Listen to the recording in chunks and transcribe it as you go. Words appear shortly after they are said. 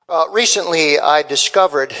Recently, I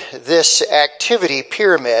discovered this activity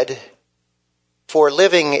pyramid for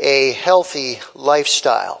living a healthy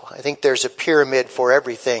lifestyle. I think there's a pyramid for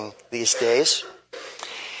everything these days.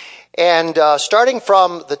 And starting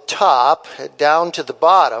from the top down to the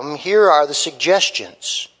bottom, here are the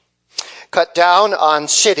suggestions. Cut down on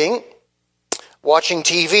sitting, watching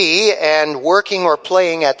TV, and working or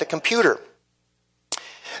playing at the computer.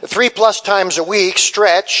 3+ times a week,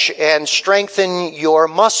 stretch and strengthen your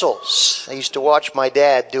muscles. I used to watch my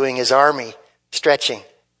dad doing his army stretching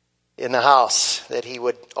in the house that he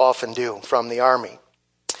would often do from the army.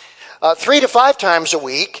 3 to 5 times a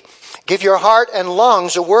week, give your heart and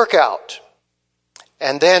lungs a workout.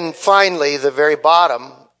 And then finally, the very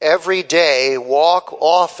bottom, every day, walk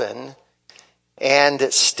often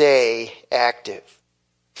and stay active.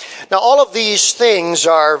 Now, all of these things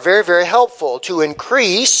are very, very helpful to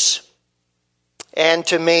increase and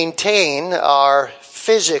to maintain our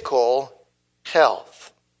physical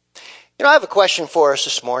health. You know, I have a question for us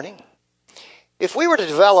this morning. If we were to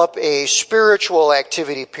develop a spiritual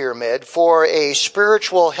activity pyramid for a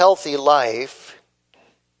spiritual healthy life,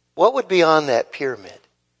 what would be on that pyramid?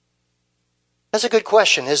 That's a good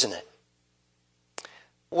question, isn't it?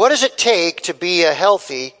 What does it take to be a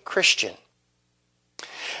healthy Christian?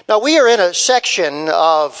 Now, we are in a section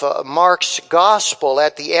of Mark's Gospel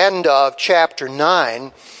at the end of chapter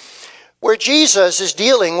 9, where Jesus is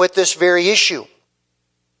dealing with this very issue.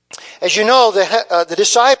 As you know, the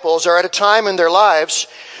disciples are at a time in their lives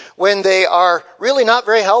when they are really not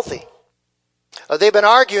very healthy. They've been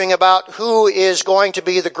arguing about who is going to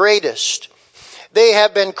be the greatest. They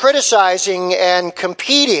have been criticizing and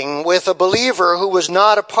competing with a believer who was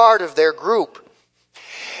not a part of their group.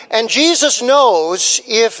 And Jesus knows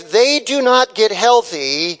if they do not get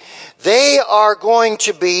healthy, they are going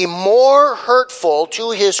to be more hurtful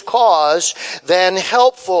to his cause than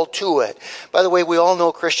helpful to it. By the way, we all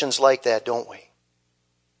know Christians like that, don't we?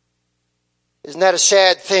 Isn't that a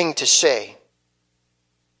sad thing to say?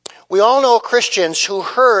 We all know Christians who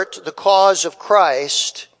hurt the cause of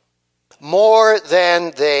Christ more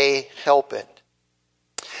than they help it.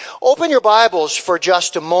 Open your Bibles for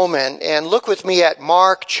just a moment and look with me at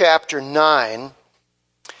Mark chapter 9.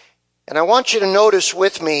 And I want you to notice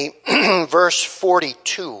with me verse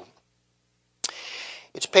 42.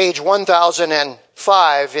 It's page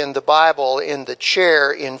 1005 in the Bible in the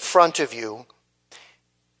chair in front of you.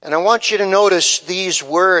 And I want you to notice these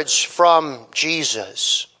words from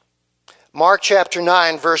Jesus. Mark chapter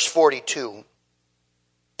 9, verse 42.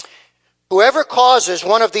 Whoever causes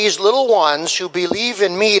one of these little ones who believe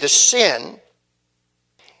in me to sin,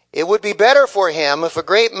 it would be better for him if a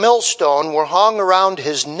great millstone were hung around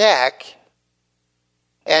his neck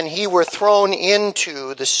and he were thrown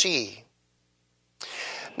into the sea.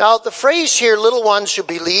 Now, the phrase here, little ones who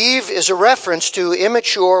believe, is a reference to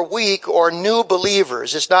immature, weak, or new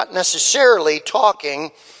believers. It's not necessarily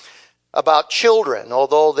talking about children,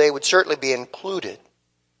 although they would certainly be included.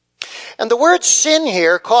 And the word sin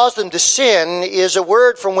here, cause them to sin, is a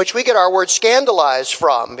word from which we get our word scandalize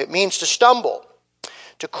from. It means to stumble,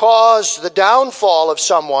 to cause the downfall of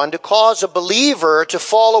someone, to cause a believer to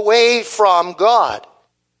fall away from God.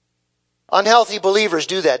 Unhealthy believers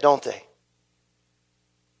do that, don't they?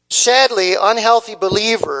 Sadly, unhealthy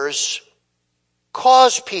believers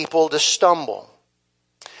cause people to stumble.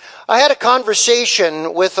 I had a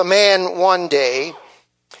conversation with a man one day,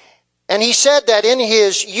 and he said that in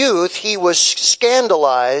his youth he was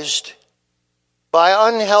scandalized by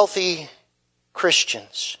unhealthy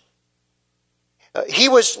Christians. He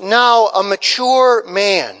was now a mature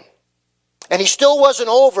man, and he still wasn't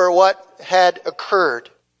over what had occurred.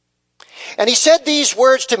 And he said these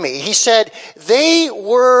words to me. He said, "They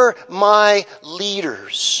were my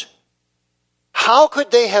leaders. How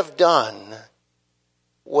could they have done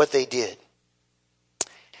what they did?"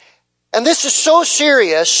 And this is so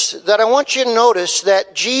serious that I want you to notice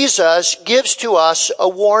that Jesus gives to us a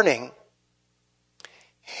warning.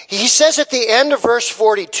 He says at the end of verse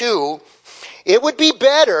 42, it would be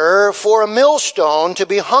better for a millstone to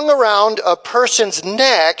be hung around a person's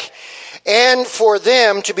neck and for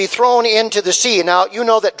them to be thrown into the sea. Now, you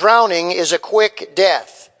know that drowning is a quick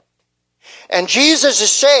death. And Jesus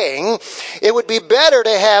is saying it would be better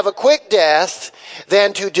to have a quick death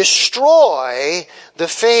than to destroy the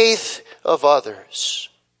faith of others.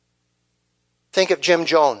 Think of Jim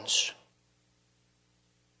Jones.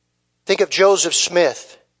 Think of Joseph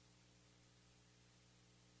Smith.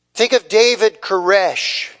 Think of David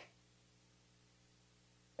Koresh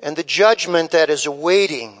and the judgment that is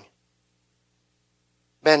awaiting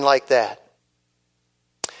men like that.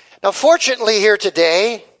 Now, fortunately here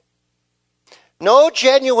today, No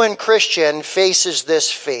genuine Christian faces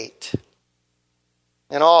this fate.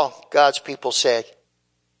 And all God's people said,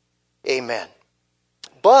 amen.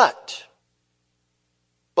 But,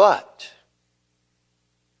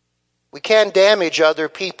 we can damage other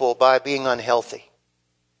people by being unhealthy.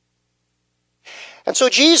 And so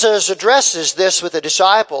Jesus addresses this with the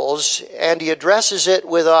disciples, and he addresses it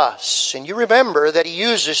with us. And you remember that he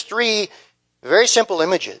uses three very simple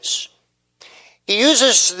images. He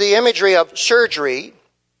uses the imagery of surgery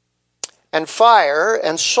and fire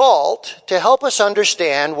and salt to help us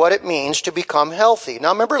understand what it means to become healthy.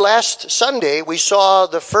 Now remember, last Sunday we saw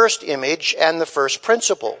the first image and the first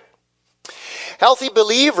principle. Healthy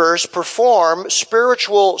believers perform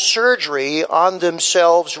spiritual surgery on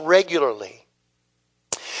themselves regularly.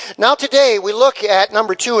 Now today we look at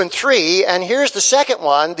number 2 and 3, and here's the second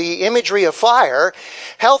one, the imagery of fire.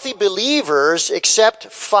 Healthy believers accept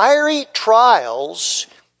fiery trials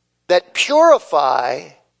that purify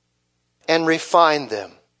and refine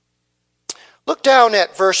them. Look down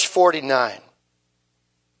at verse 49.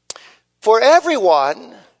 For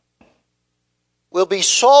everyone will be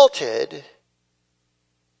salted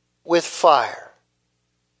with fire.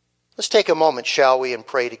 Let's take a moment, shall we, and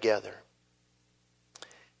pray together.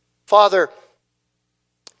 Father,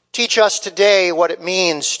 teach us today what it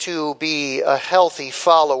means to be a healthy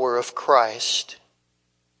follower of Christ.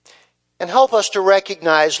 And help us to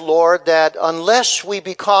recognize, Lord, that unless we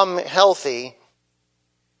become healthy,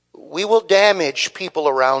 we will damage people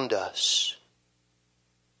around us.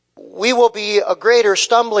 We will be a greater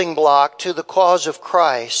stumbling block to the cause of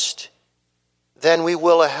Christ than we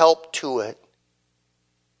will a help to it.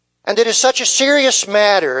 And it is such a serious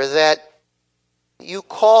matter that you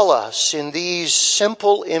call us in these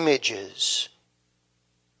simple images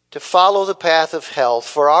to follow the path of health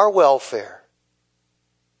for our welfare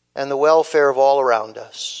and the welfare of all around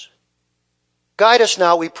us. Guide us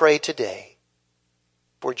now, we pray today.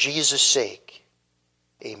 For Jesus' sake,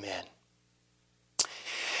 amen.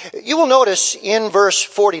 You will notice in verse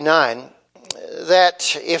 49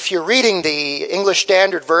 that if you're reading the English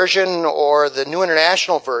Standard Version or the New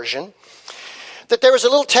International Version, that there is a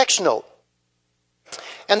little text note.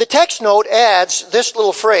 And the text note adds this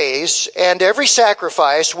little phrase, and every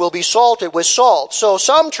sacrifice will be salted with salt. So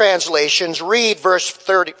some translations read verse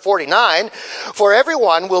 49, for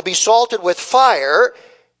everyone will be salted with fire,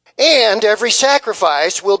 and every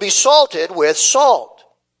sacrifice will be salted with salt.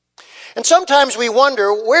 And sometimes we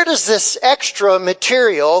wonder, where does this extra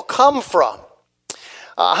material come from?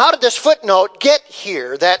 How did this footnote get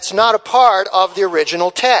here? That's not a part of the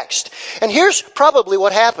original text. And here's probably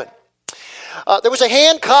what happened. There was a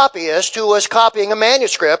hand copyist who was copying a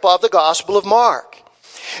manuscript of the Gospel of Mark.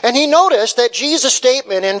 And he noticed that Jesus'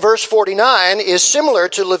 statement in verse 49 is similar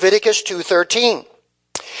to Leviticus 2:13.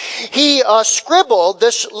 He scribbled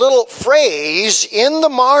this little phrase in the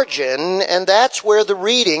margin, and that's where the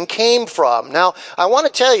reading came from. Now, I want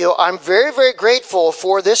to tell you, I'm very, very grateful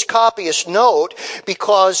for this copyist note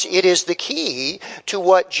because it is the key to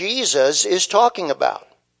what Jesus is talking about.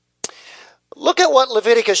 Look at what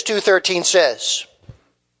Leviticus 2:13 says.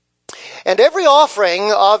 And every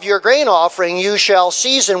offering of your grain offering you shall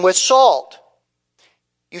season with salt.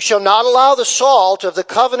 You shall not allow the salt of the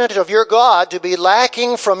covenant of your God to be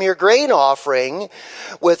lacking from your grain offering.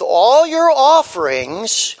 With all your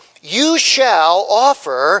offerings you shall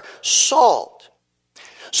offer salt.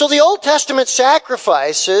 So the Old Testament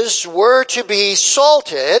sacrifices were to be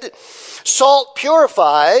salted. Salt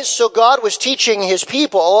purifies, so God was teaching his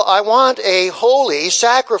people, I want a holy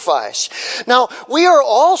sacrifice. Now, we are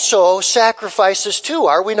also sacrifices too,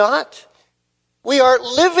 are we not? We are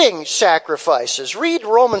living sacrifices. Read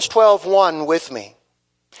Romans 12:1 with me.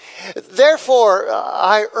 Therefore,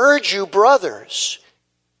 I urge you, brothers,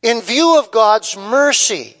 in view of God's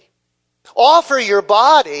mercy, offer your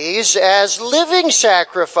bodies as living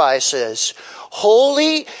sacrifices,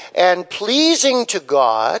 holy and pleasing to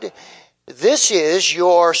God. This is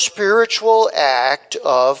your spiritual act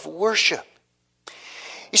of worship.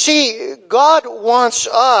 You see, God wants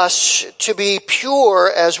us to be pure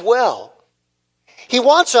as well. He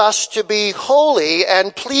wants us to be holy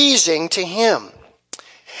and pleasing to him.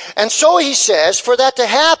 And so he says, for that to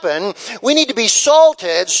happen, we need to be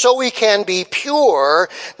salted so we can be pure.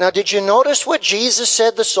 Now, did you notice what Jesus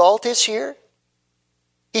said the salt is here?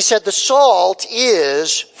 He said the salt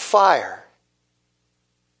is fire.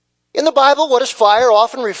 In the Bible, what does fire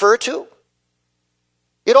often refer to?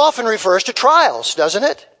 It often refers to trials, doesn't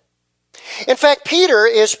it? In fact, Peter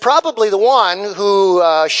is probably the one who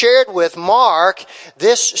shared with Mark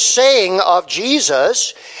this saying of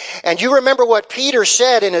Jesus. And you remember what Peter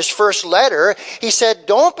said in his first letter. He said,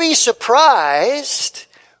 "Don't be surprised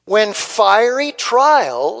when fiery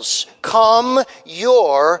trials come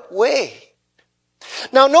your way."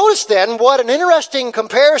 Now notice then what an interesting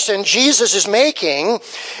comparison Jesus is making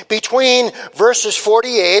between verses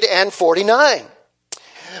 48 and 49.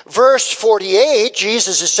 Verse 48,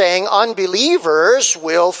 Jesus is saying unbelievers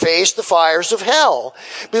will face the fires of hell.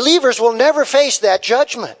 Believers will never face that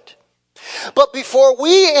judgment. But before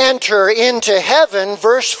we enter into heaven,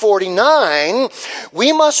 verse 49,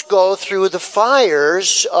 we must go through the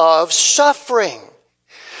fires of suffering.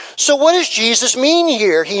 So what does Jesus mean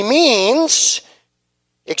here? He means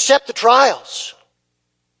accept the trials.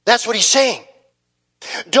 That's what he's saying.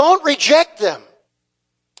 Don't reject them.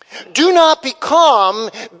 Do not become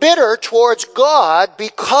bitter towards God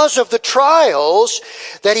because of the trials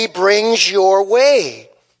that he brings your way.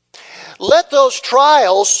 Let those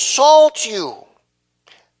trials salt you.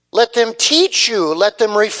 Let them teach you. Let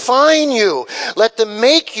them refine you. Let them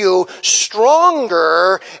make you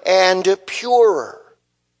stronger and purer.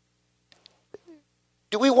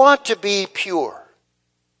 Do we want to be pure?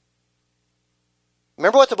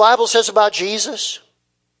 Remember what the Bible says about Jesus?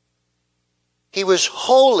 He was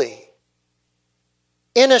holy,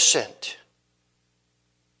 innocent,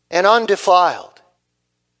 and undefiled.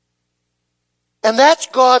 And that's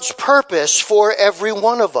God's purpose for every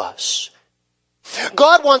one of us.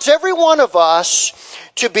 God wants every one of us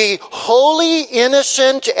to be holy,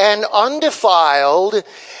 innocent, and undefiled.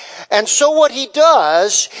 And so what he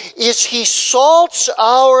does is he salts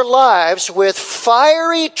our lives with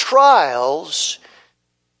fiery trials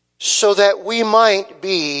so that we might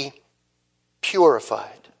be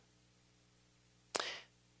purified.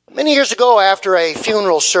 Many years ago, after a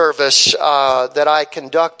funeral service that I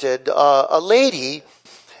conducted, a lady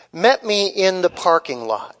met me in the parking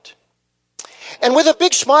lot. And with a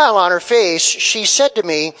big smile on her face, she said to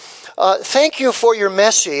me, "Thank you for your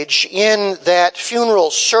message in that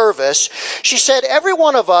funeral service." She said, "Every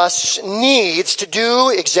one of us needs to do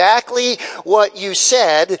exactly what you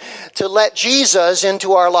said to let Jesus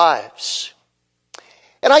into our lives."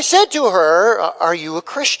 And I said to her, "Are you a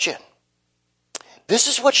Christian?" This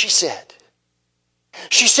is what she said.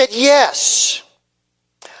 She said, "Yes,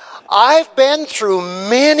 I've been through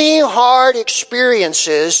many hard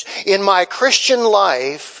experiences in my Christian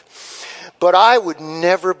life, but I would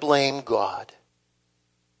never blame God."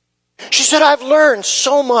 She said, "I've learned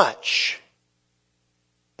so much.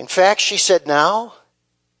 In fact," she said, "now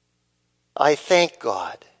I thank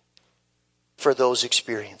God for those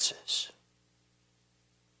experiences."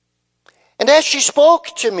 And as she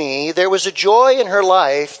spoke to me, there was a joy in her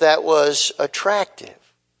life that was attractive,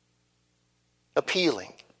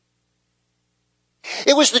 appealing.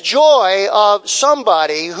 It was the joy of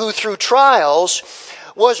somebody who through trials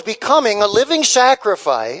was becoming a living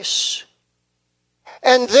sacrifice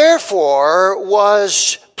and therefore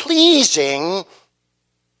was pleasing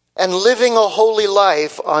and living a holy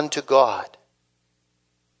life unto God.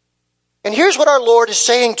 And here's what our Lord is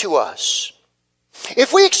saying to us.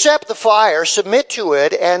 If we accept the fire, submit to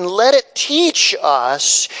it, and let it teach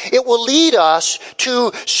us, it will lead us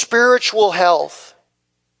to spiritual health.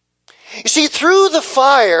 You see, through the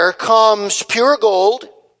fire comes pure gold,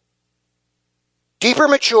 deeper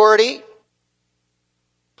maturity,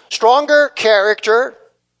 stronger character,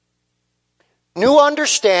 new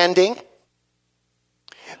understanding,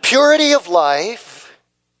 purity of life,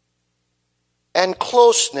 and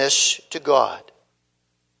closeness to God.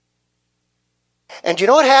 And you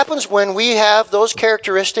know what happens when we have those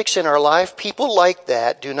characteristics in our life? People like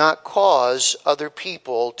that do not cause other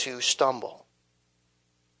people to stumble.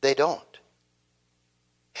 They don't.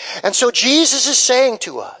 And so Jesus is saying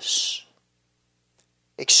to us,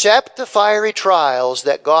 accept the fiery trials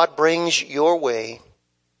that God brings your way,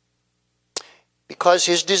 because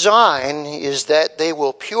his design is that they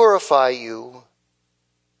will purify you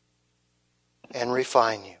and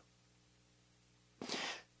refine you.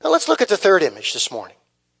 Now let's look at the third image this morning.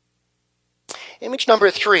 Image number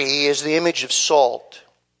 3 is the image of salt.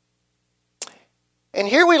 And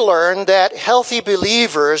here we learn that healthy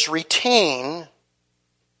believers retain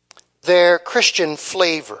their Christian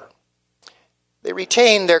flavor. They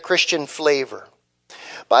retain their Christian flavor.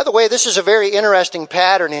 By the way, this is a very interesting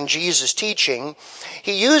pattern in Jesus' teaching.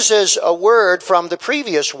 He uses a word from the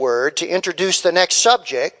previous word to introduce the next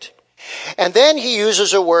subject. And then he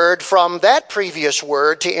uses a word from that previous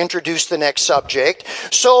word to introduce the next subject.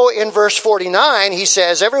 So in verse 49, he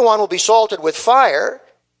says, everyone will be salted with fire.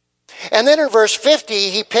 And then in verse 50,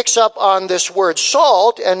 he picks up on this word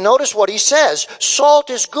salt, and notice what he says. Salt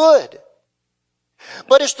is good.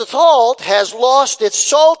 But as the salt has lost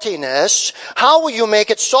its saltiness, how will you make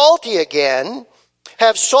it salty again?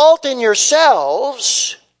 Have salt in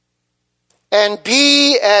yourselves, and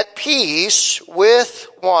be at peace with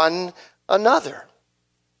one another.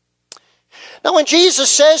 Now when Jesus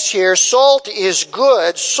says here, salt is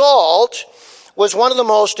good, salt was one of the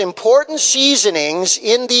most important seasonings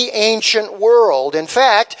in the ancient world. In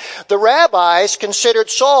fact, the rabbis considered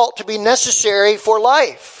salt to be necessary for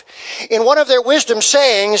life. In one of their wisdom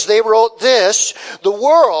sayings, they wrote this: the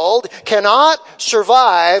world cannot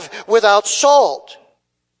survive without salt.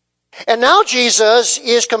 And now Jesus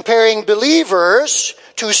is comparing believers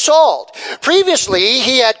to salt. Previously,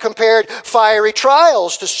 he had compared fiery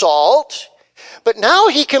trials to salt, but now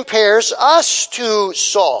he compares us to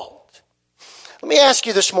salt. Let me ask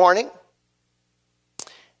you this morning,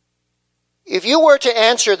 if you were to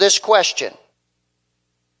answer this question,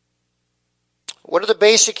 what are the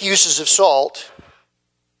basic uses of salt?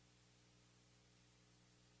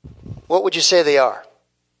 What would you say they are?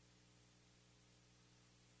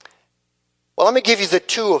 Well, let me give you the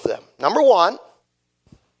two of them. Number one,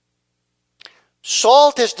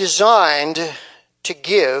 salt is designed to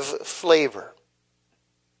give flavor.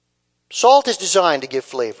 Salt is designed to give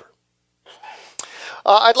flavor.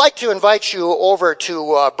 I'd like to invite you over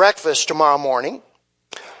to breakfast tomorrow morning.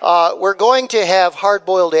 We're going to have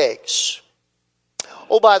hard-boiled eggs.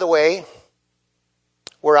 Oh, by the way,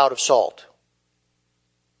 we're out of salt.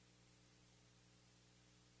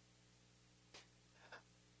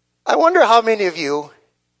 I wonder how many of you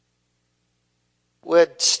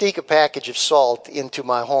would sneak a package of salt into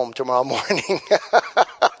my home tomorrow morning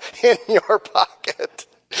in your pocket.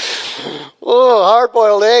 Oh,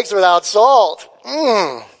 hard-boiled eggs without salt.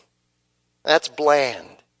 That's bland.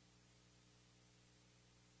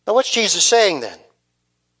 Now, what's Jesus saying then?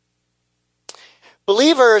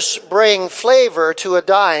 Believers bring flavor to a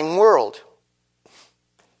dying world.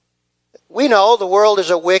 We know the world is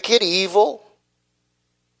a wicked, evil,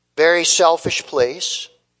 very selfish place.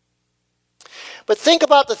 But think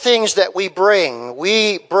about the things that we bring.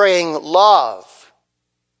 We bring love.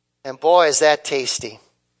 And boy, is that tasty.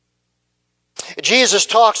 Jesus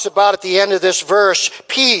talks about at the end of this verse,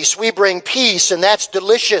 peace. We bring peace, and that's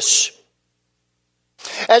delicious.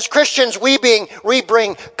 As Christians, we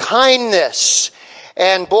bring kindness.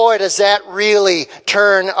 And boy, does that really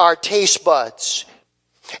turn our taste buds.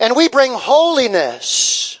 And we bring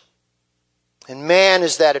holiness. And man,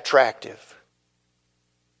 is that attractive.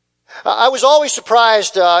 I was always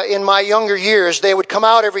surprised in my younger years. They would come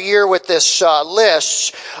out every year with this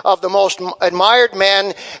list of the most admired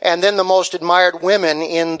men and then the most admired women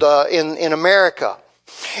in America.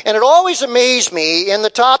 And it always amazed me, in the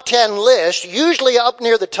top 10 list, usually up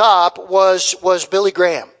near the top was Billy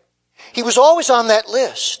Graham. He was always on that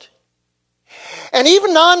list. And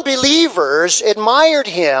even non-believers admired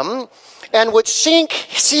him and would seek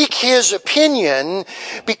his opinion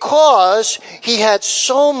because he had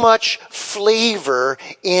so much flavor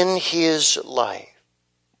in his life.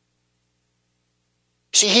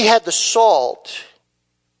 See, he had the salt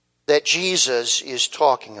that Jesus is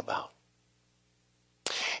talking about.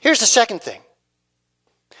 Here's the second thing.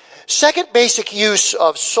 Second basic use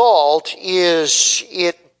of salt is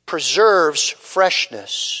it preserves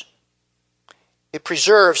freshness. It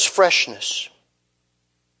preserves freshness.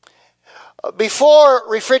 Before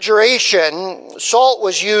refrigeration, salt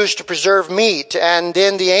was used to preserve meat, and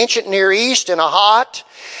in the ancient Near East, in a hot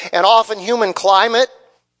and often humid climate,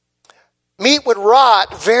 meat would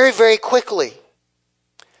rot very, very quickly.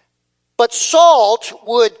 But salt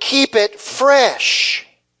would keep it fresh.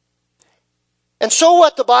 And so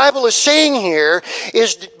what the Bible is saying here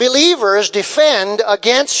is believers defend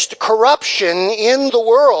against corruption in the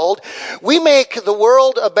world. We make the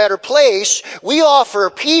world a better place. We offer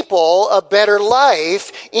people a better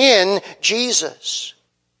life in Jesus.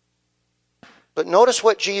 But notice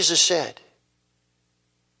what Jesus said.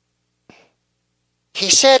 He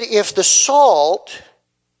said, if the salt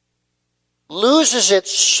loses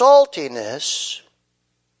its saltiness,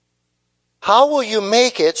 how will you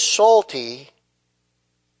make it salty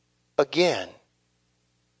again?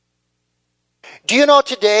 Do you know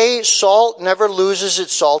today salt never loses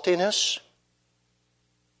its saltiness?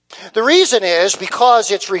 The reason is because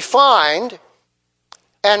it's refined,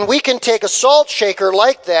 and we can take a salt shaker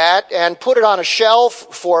like that and put it on a shelf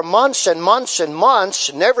for months and months and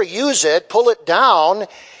months, never use it, pull it down,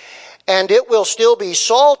 and it will still be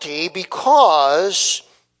salty because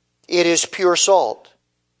it is pure salt.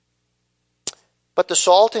 But the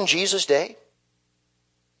salt in Jesus' day,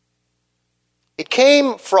 It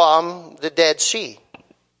came from the Dead Sea.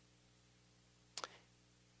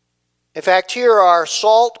 In fact, here are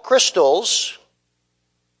salt crystals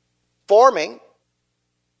forming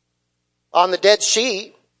on the Dead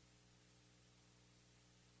Sea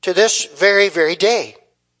to this very, very day.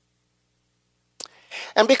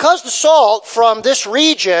 And because the salt from this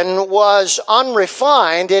region was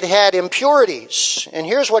unrefined, it had impurities. And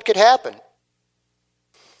here's what could happen.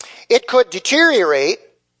 It could deteriorate,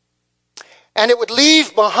 and it would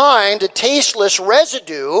leave behind a tasteless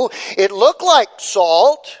residue. It looked like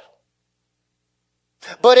salt,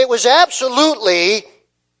 but it was absolutely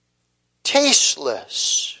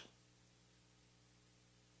tasteless.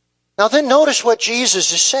 Now then, notice what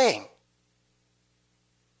Jesus is saying.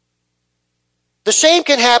 The same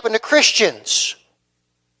can happen to Christians.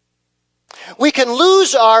 We can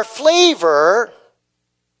lose our flavor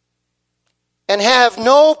and have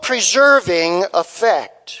no preserving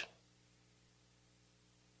effect.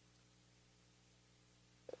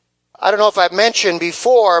 I don't know if I've mentioned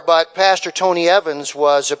before, but Pastor Tony Evans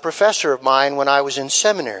was a professor of mine when I was in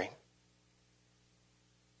seminary.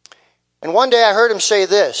 And one day I heard him say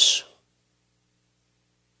this: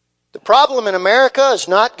 the problem in America is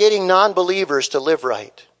not getting non-believers to live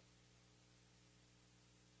right.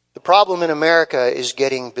 The problem in America is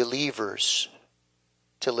getting believers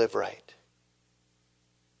to live right.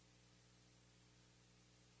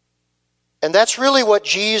 And that's really what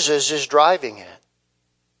Jesus is driving at.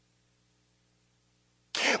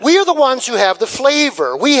 We are the ones who have the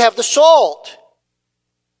flavor. We have the salt.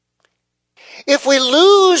 If we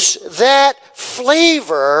lose that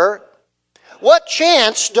flavor, what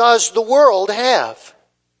chance does the world have?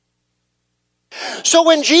 So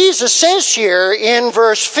when Jesus says here in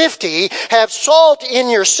verse 50, have salt in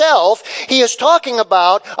yourself, he is talking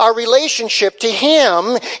about our relationship to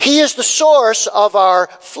him. He is the source of our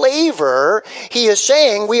flavor. He is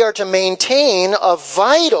saying we are to maintain a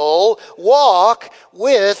vital walk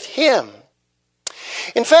with him.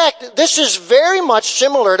 In fact, this is very much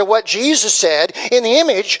similar to what Jesus said in the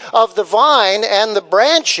image of the vine and the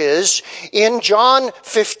branches in John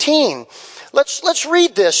 15. Let's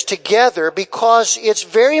read this together, because it's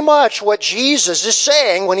very much what Jesus is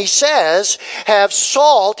saying when he says, have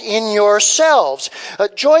salt in yourselves.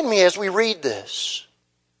 Join me as we read this.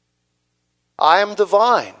 I am the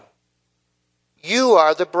vine. You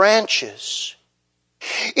are the branches.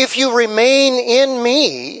 If you remain in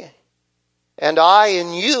me, and I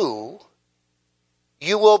in you,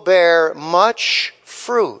 you will bear much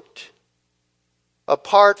fruit.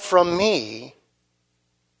 Apart from me,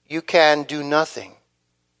 you can do nothing.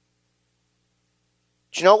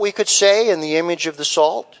 Do you know what we could say in the image of the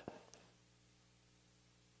salt?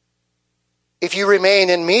 If you remain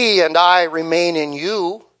in me and I remain in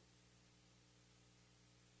you,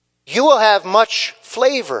 you will have much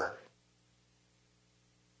flavor.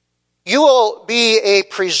 You will be a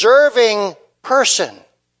preserving person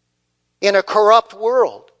in a corrupt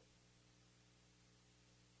world.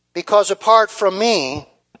 Because apart from me,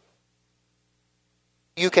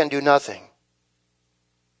 you can do nothing.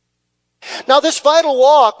 Now, this vital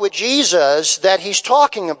walk with Jesus that he's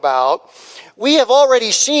talking about, we have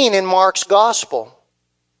already seen in Mark's gospel.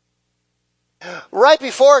 Right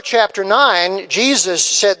before chapter 9, Jesus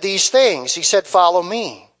said these things. He said, follow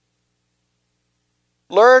me.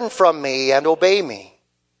 Learn from me and obey me.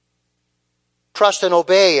 Trust and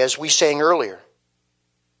obey, as we sang earlier.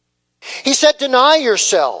 He said, deny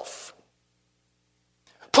yourself.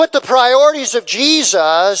 Put the priorities of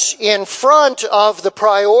Jesus in front of the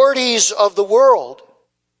priorities of the world.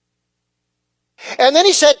 And then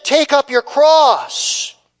he said, take up your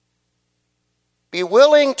cross. Be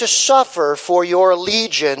willing to suffer for your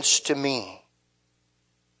allegiance to me.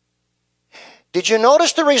 Did you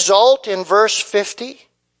notice the result in verse 50?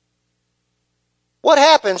 What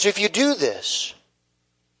happens if you do this?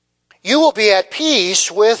 You will be at peace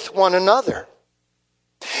with one another.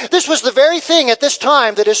 This was the very thing at this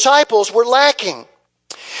time the disciples were lacking.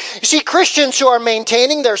 You see, Christians who are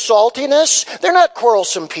maintaining their saltiness, they're not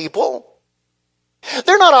quarrelsome people.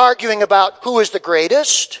 They're not arguing about who is the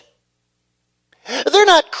greatest. They're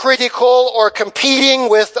not critical or competing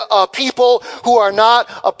with people who are not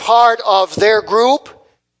a part of their group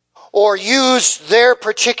or use their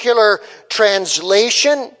particular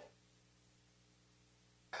translation.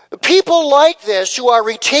 People like this who are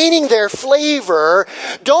retaining their flavor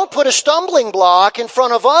don't put a stumbling block in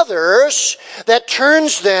front of others that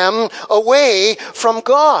turns them away from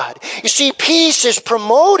God. You see, peace is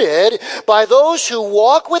promoted by those who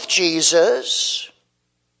walk with Jesus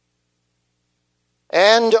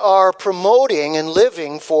and are promoting and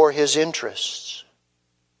living for his interests.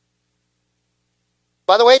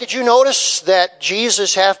 By the way, did you notice that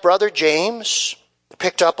Jesus' half-brother James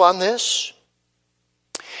picked up on this?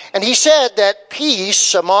 And he said that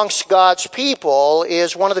peace amongst God's people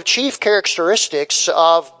is one of the chief characteristics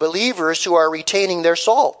of believers who are retaining their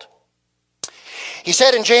salt. He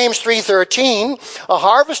said in James 3:13, a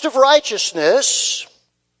harvest of righteousness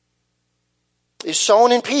is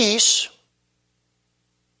sown in peace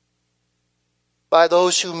by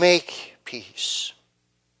those who make peace.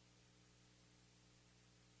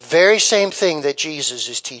 Very same thing that Jesus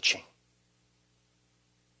is teaching.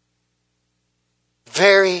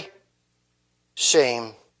 Very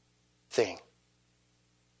same thing.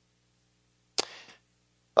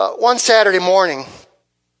 One Saturday morning,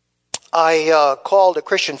 I called a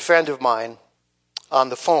Christian friend of mine on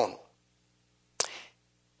the phone.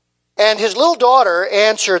 And his little daughter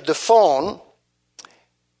answered the phone.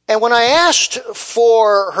 And when I asked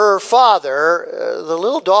for her father, the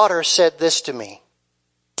little daughter said this to me.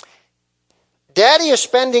 Daddy is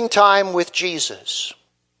spending time with Jesus.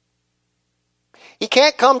 He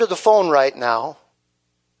can't come to the phone right now.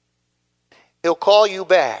 He'll call you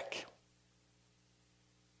back.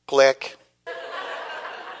 Click.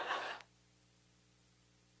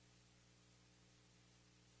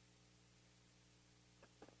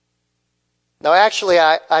 Now, actually,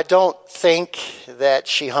 I don't think that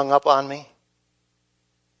she hung up on me.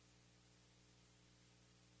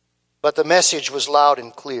 But the message was loud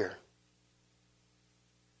and clear.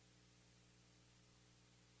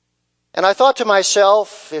 And I thought to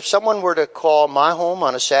myself, if someone were to call my home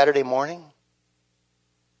on a Saturday morning,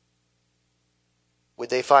 would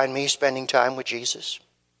they find me spending time with Jesus?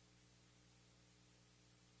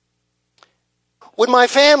 Would my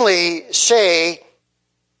family say,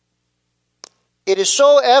 it is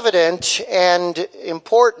so evident and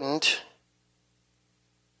important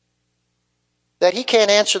that he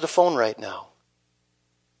can't answer the phone right now?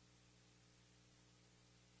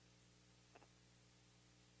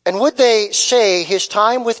 And would they say his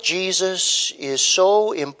time with Jesus is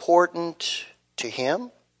so important to him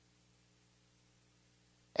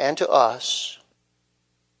and to us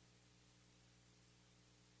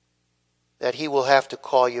that he will have to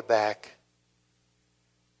call you back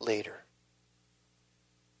later?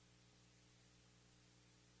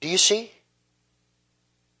 Do you see?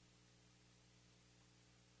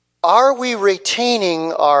 Are we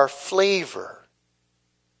retaining our flavor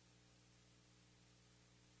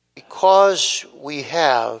because we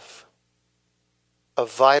have a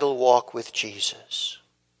vital walk with Jesus?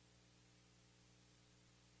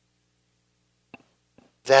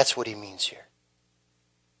 That's what he means here.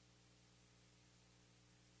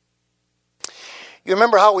 You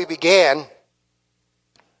remember how we began?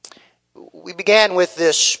 We began with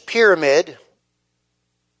this pyramid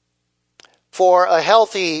for a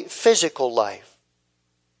healthy physical life.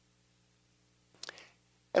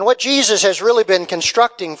 And what Jesus has really been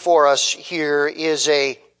constructing for us here is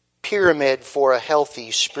a pyramid for a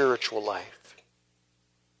healthy spiritual life.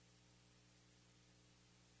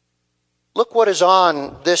 Look what is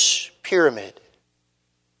on this pyramid.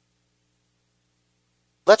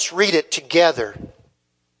 Let's read it together.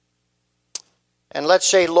 And let's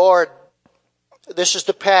say, Lord, this is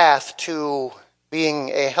the path to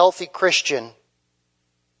being a healthy Christian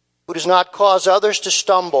who does not cause others to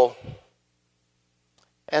stumble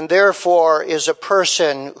and therefore is a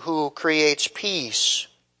person who creates peace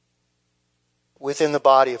within the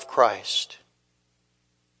body of Christ.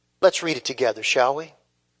 Let's read it together, shall we?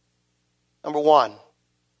 Number 1,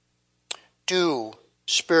 do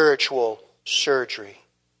spiritual surgery.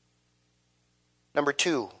 Number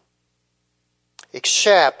 2,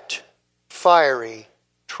 accept fiery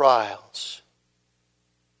trials.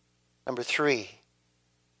 Number 3,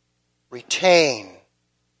 retain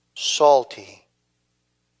salty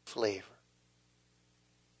flavor.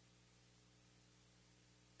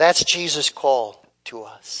 That's Jesus' call to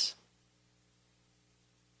us.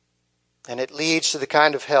 And it leads to the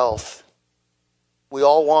kind of health we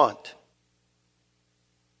all want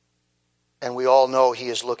and we all know he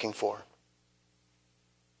is looking for.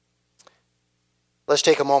 Let's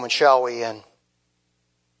take a moment, shall we, and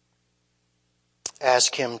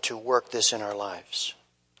ask him to work this in our lives.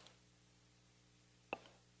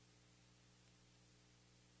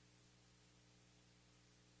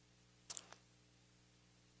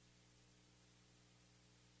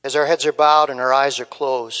 As our heads are bowed and our eyes are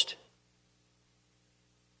closed,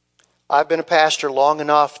 I've been a pastor long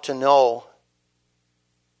enough to know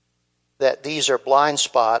that these are blind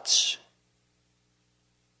spots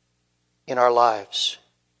in our lives.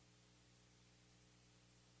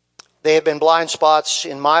 They have been blind spots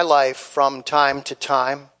in my life from time to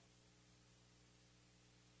time.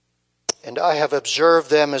 And I have observed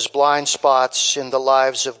them as blind spots in the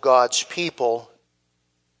lives of God's people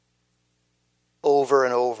over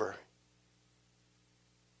and over.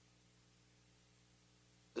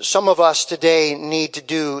 Some of us today need to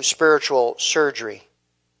do spiritual surgery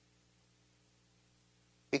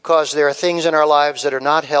because there are things in our lives that are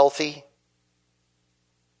not healthy,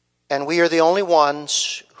 and we are the only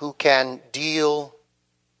ones who can deal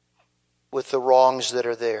with the wrongs that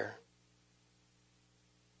are there.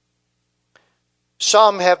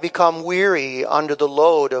 Some have become weary under the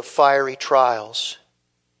load of fiery trials.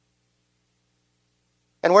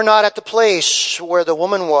 And we're not at the place where the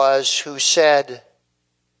woman was who said,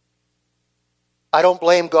 I don't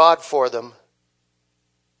blame God for them.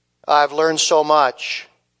 I've learned so much.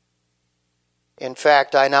 In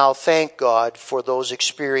fact, I now thank God for those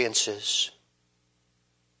experiences.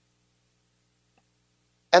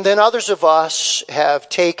 And then others of us have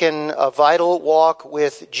taken a vital walk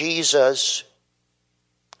with Jesus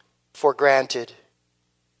for granted.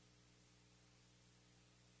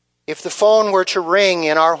 If the phone were to ring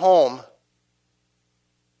in our home,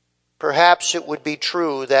 perhaps it would be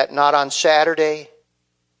true that not on Saturday,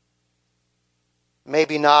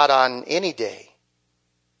 maybe not on any day,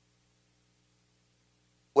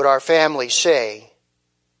 would our family say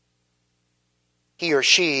he or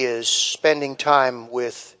she is spending time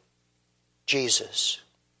with Jesus.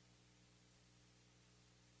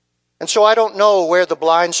 And so I don't know where the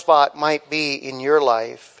blind spot might be in your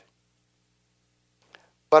life,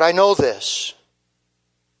 but I know this.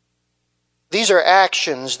 These are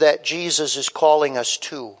actions that Jesus is calling us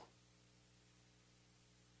to.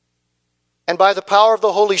 And by the power of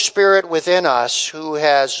the Holy Spirit within us, who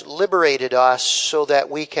has liberated us so that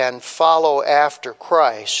we can follow after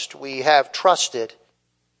Christ, we have trusted,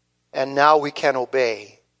 and now we can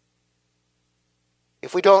obey.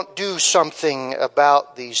 If we don't do something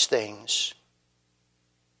about these things,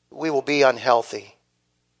 we will be unhealthy.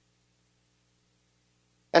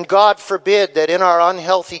 And God forbid that in our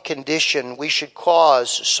unhealthy condition we should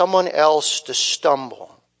cause someone else to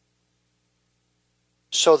stumble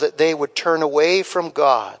so that they would turn away from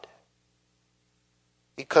God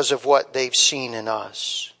because of what they've seen in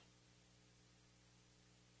us.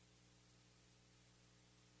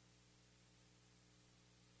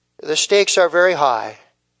 The stakes are very high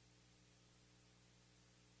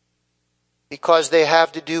because they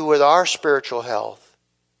have to do with our spiritual health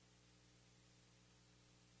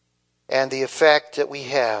and the effect that we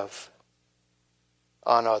have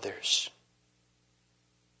on others.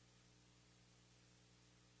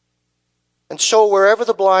 And so wherever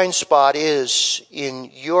the blind spot is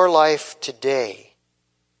in your life today,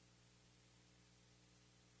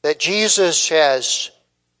 that Jesus has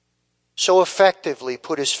so effectively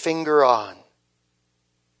put his finger on,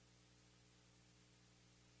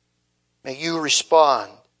 may you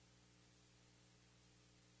respond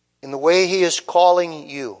in the way he is calling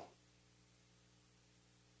you,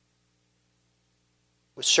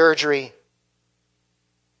 with surgery,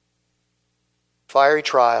 fiery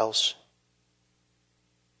trials,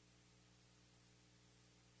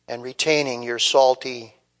 and retaining your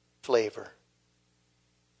salty flavor.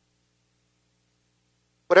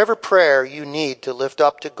 Whatever prayer you need to lift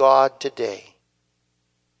up to God today,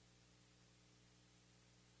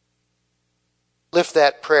 lift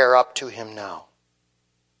that prayer up to him now.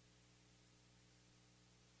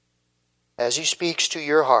 As he speaks to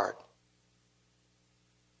your heart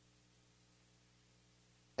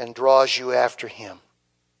and draws you after him.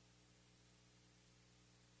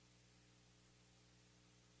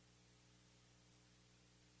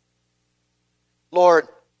 Lord,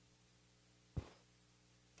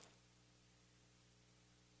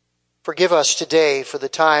 forgive us today for the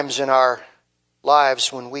times in our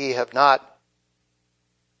lives when we have not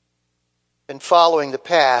been following the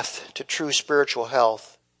path to true spiritual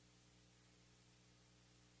health.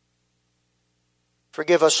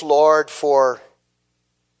 Forgive us, Lord, for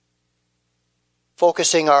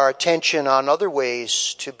focusing our attention on other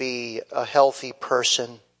ways to be a healthy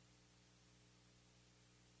person,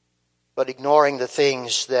 but ignoring the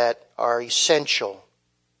things that are essential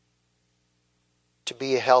to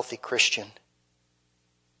be a healthy Christian.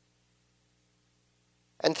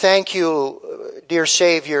 And thank you, dear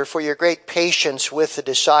Savior, for your great patience with the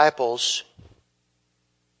disciples.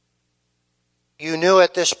 You knew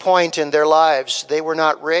at this point in their lives they were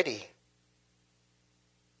not ready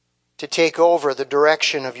to take over the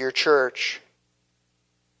direction of your church.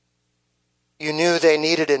 You knew they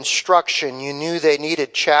needed instruction. You knew they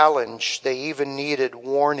needed challenge. They even needed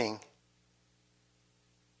warning.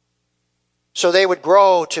 So they would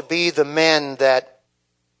grow to be the men that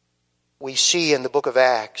we see in the book of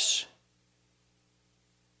Acts.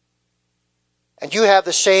 And you have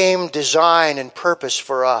the same design and purpose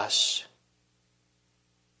for us.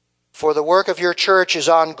 For the work of your church is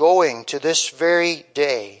ongoing to this very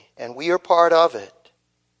day, and we are part of it.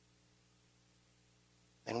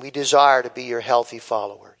 And we desire to be your healthy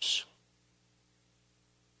followers.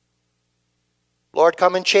 Lord,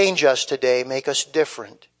 come and change us today. Make us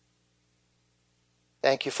different.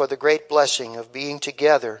 Thank you for the great blessing of being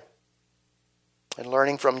together and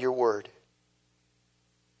learning from your word.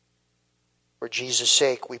 For Jesus'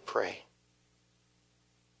 sake we pray.